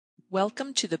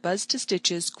Welcome to the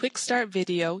Buzz-2-Stitches Quick Start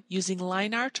video using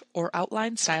line art or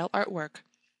outline style artwork.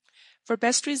 For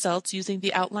best results using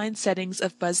the outline settings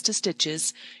of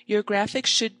Buzz-2-Stitches, your graphics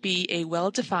should be a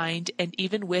well-defined and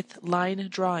even width line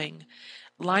drawing.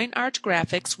 Line art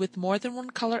graphics with more than one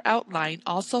color outline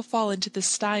also fall into this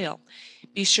style.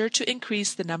 Be sure to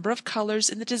increase the number of colors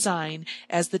in the design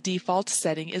as the default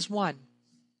setting is 1.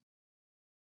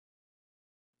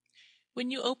 When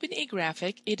you open a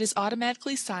graphic, it is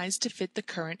automatically sized to fit the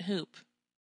current hoop.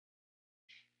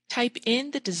 Type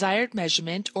in the desired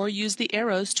measurement or use the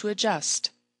arrows to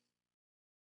adjust.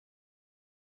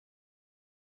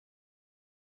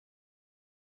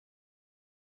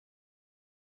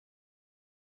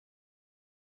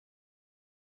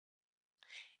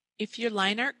 If your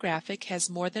line art graphic has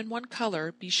more than one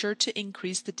color, be sure to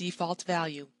increase the default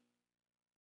value.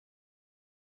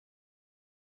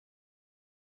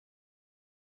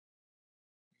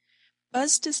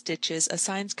 Buzz-2-Stitches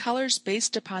assigns colors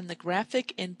based upon the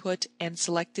graphic input and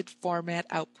selected format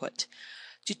output.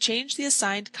 To change the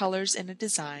assigned colors in a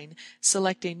design,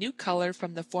 select a new color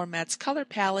from the format's color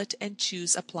palette and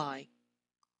choose Apply.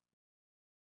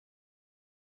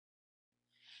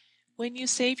 When you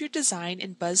save your design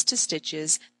in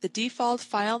Buzz-2-Stitches, the default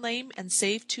file name and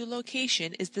Save To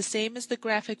location is the same as the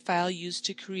graphic file used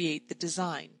to create the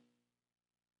design.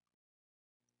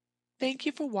 Thank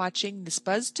you for watching this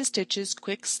Buzz-2-Stitches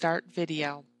Quick Start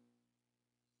video.